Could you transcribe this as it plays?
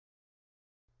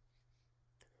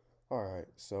Alright,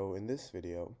 so in this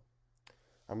video,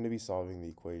 I'm going to be solving the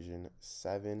equation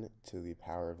 7 to the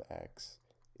power of x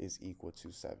is equal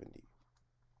to 70.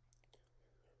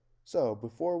 So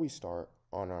before we start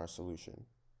on our solution,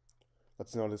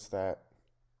 let's notice that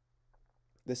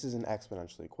this is an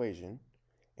exponential equation,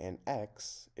 and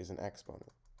x is an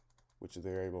exponent, which is the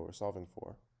variable we're solving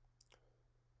for.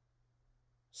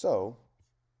 So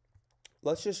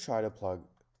let's just try to plug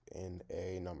in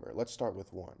a number. Let's start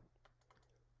with 1.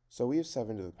 So we have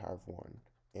 7 to the power of 1,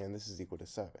 and this is equal to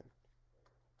 7.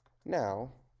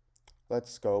 Now,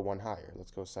 let's go one higher.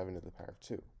 Let's go 7 to the power of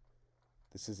 2.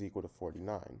 This is equal to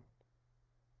 49.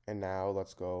 And now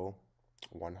let's go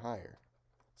one higher.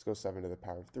 Let's go 7 to the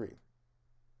power of 3.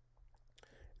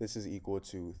 This is equal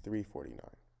to 349.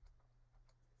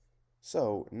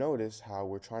 So notice how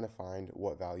we're trying to find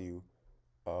what value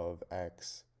of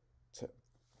x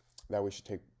that we should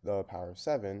take the power of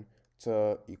 7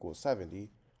 to equal 70,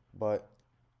 but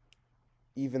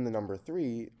even the number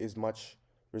 3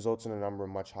 results in a number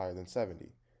much higher than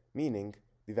 70, meaning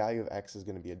the value of x is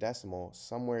going to be a decimal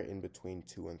somewhere in between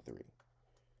 2 and 3.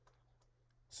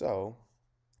 So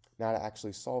now to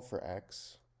actually solve for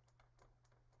x,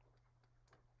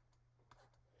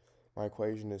 my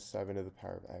equation is 7 to the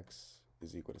power of x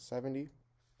is equal to 70.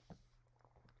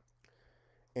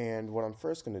 And what I'm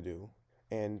first going to do,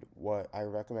 and what I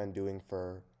recommend doing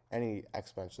for any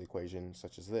exponential equation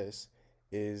such as this,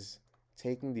 is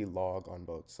taking the log on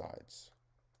both sides.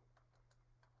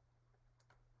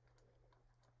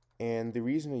 And the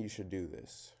reason that you should do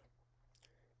this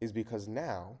is because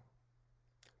now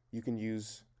you can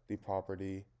use the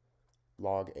property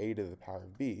log a to the power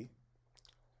of b.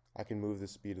 I can move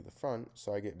this b to the front,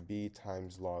 so I get b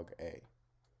times log a.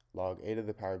 Log a to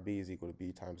the power of b is equal to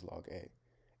b times log a.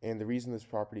 And the reason this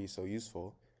property is so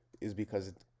useful is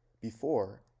because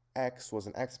before, x was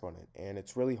an exponent, and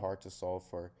it's really hard to solve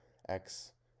for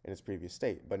x in its previous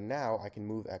state. But now I can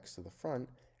move x to the front,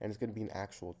 and it's going to be an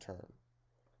actual term.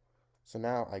 So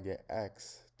now I get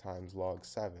x times log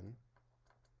 7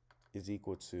 is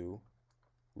equal to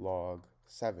log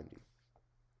 70.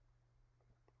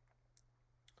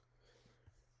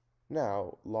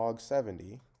 Now, log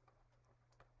 70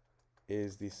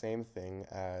 is the same thing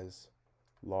as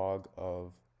log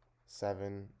of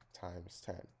 7 times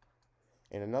 10.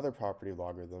 And another property of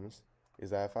logarithms is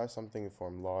that if I have something in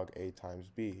form log a times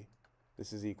b,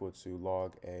 this is equal to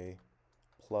log a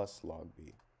plus log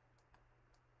b.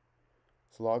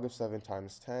 So log of 7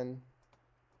 times 10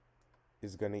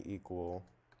 is going to equal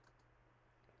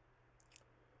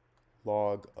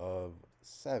log of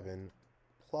 7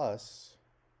 plus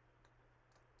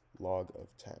log of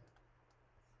 10.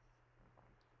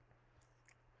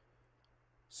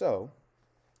 So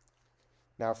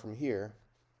now from here,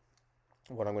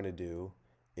 what I'm going to do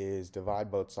is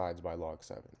divide both sides by log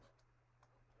 7,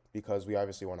 because we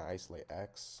obviously want to isolate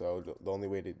x, so the only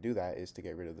way to do that is to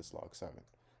get rid of this log 7.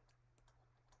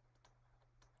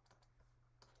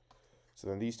 So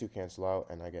then these two cancel out,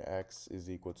 and I get x is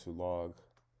equal to log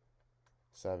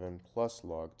 7 plus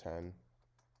log 10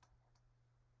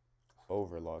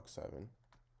 over log 7.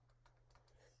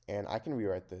 And I can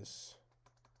rewrite this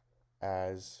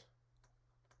as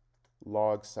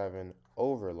log 7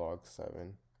 over log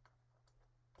 7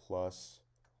 plus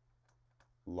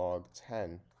log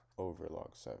 10 over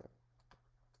log 7.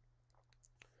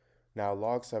 Now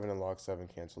log 7 and log 7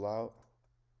 cancel out,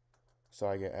 so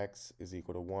I get x is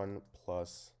equal to 1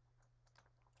 plus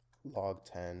log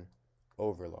 10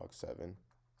 over log 7.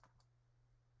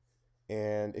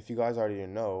 And if you guys already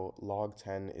didn't know, log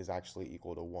 10 is actually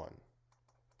equal to 1.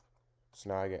 So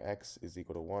now I get x is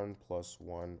equal to 1 plus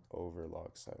 1 over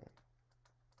log 7.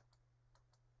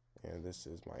 And this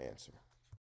is my answer.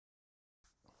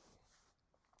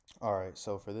 Alright,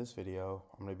 so for this video,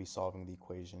 I'm going to be solving the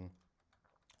equation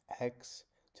x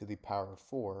to the power of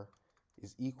 4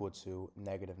 is equal to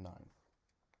negative 9.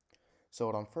 So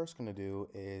what I'm first going to do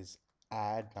is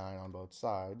add 9 on both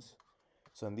sides.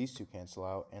 So then these two cancel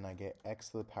out, and I get x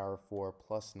to the power of 4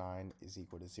 plus 9 is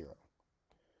equal to 0.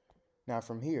 Now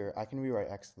from here, I can rewrite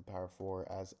x to the power of 4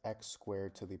 as x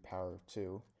squared to the power of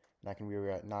 2, and I can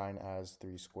rewrite 9 as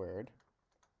 3 squared.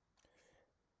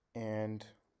 And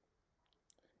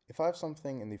if I have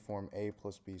something in the form a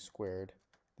plus b squared,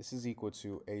 this is equal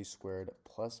to a squared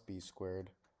plus b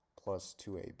squared plus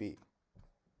 2ab.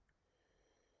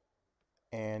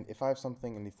 And if I have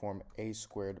something in the form a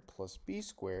squared plus b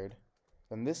squared,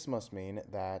 then this must mean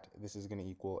that this is going to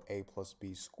equal a plus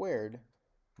b squared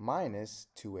minus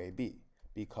 2ab,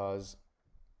 because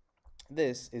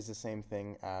this is the same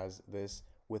thing as this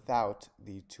without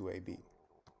the 2ab.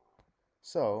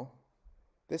 So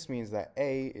This means that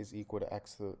a is equal to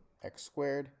x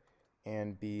squared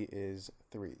and b is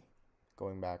 3.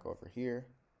 Going back over here,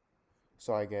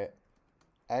 so I get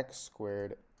x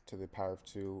squared to the power of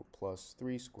 2 plus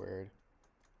 3 squared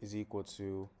is equal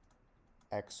to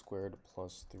x squared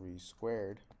plus 3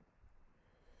 squared.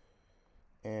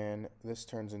 And this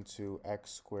turns into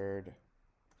x squared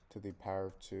to the power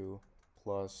of 2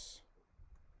 plus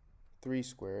 3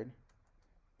 squared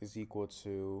is equal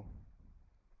to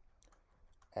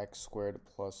x squared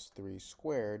plus 3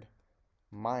 squared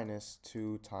minus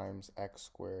 2 times x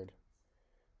squared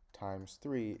times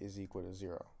 3 is equal to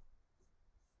 0.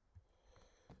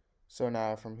 So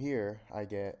now from here, I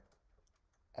get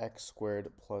x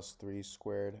squared plus 3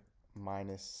 squared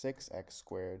minus 6x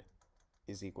squared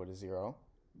is equal to 0.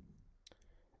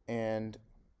 And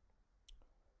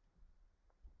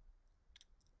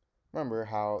remember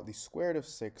how the square root of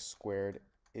 6 squared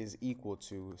is equal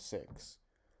to 6.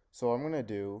 So what I'm going to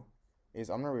do is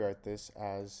I'm going to rewrite this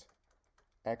as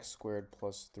x squared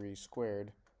plus 3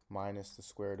 squared minus the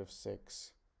square root of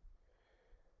 6x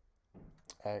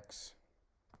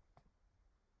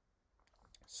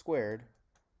squared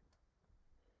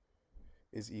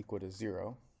is equal to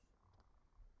 0.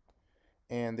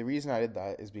 And the reason I did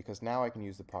that is because now I can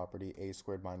use the property a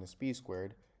squared minus b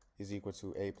squared is equal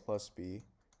to a plus b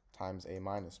times a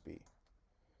minus b.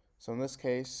 So in this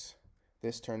case,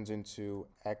 this turns into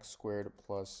x squared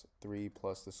plus 3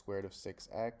 plus the square root of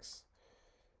 6x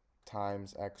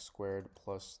times x squared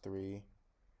plus 3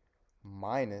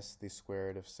 minus the square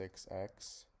root of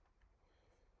 6x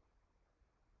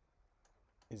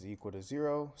is equal to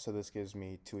 0. So this gives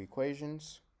me two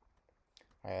equations.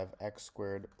 I have x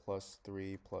squared plus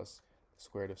 3 plus the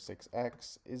square root of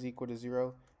 6x is equal to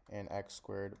 0, and x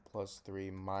squared plus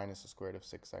 3 minus the square root of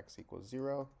 6x equals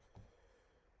 0.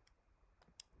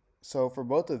 So for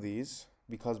both of these,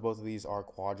 because both of these are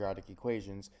quadratic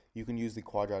equations, you can use the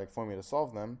quadratic formula to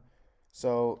solve them.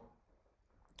 So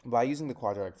by using the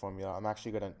quadratic formula, I'm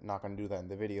actually not going to do that in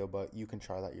the video, but you can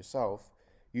try that yourself.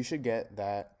 You should get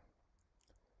that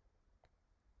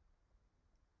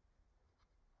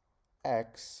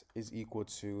x is equal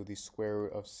to the square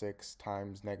root of 6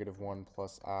 times negative 1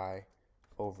 plus I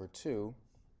over 2,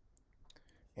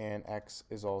 and x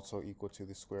is also equal to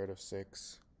the square root of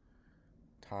 6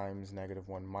 times negative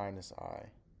 1 minus I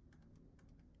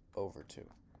over 2.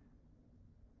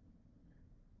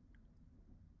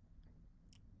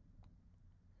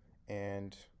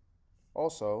 And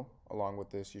also, along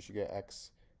with this, you should get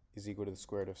x is equal to the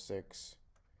square root of 6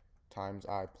 times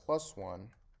I plus 1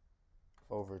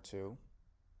 over 2,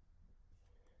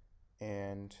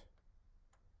 and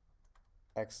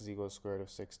x is equal to the square root of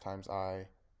 6 times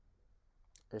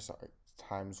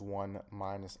times 1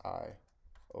 minus I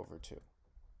over 2.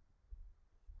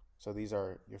 So these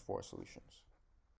are your four solutions.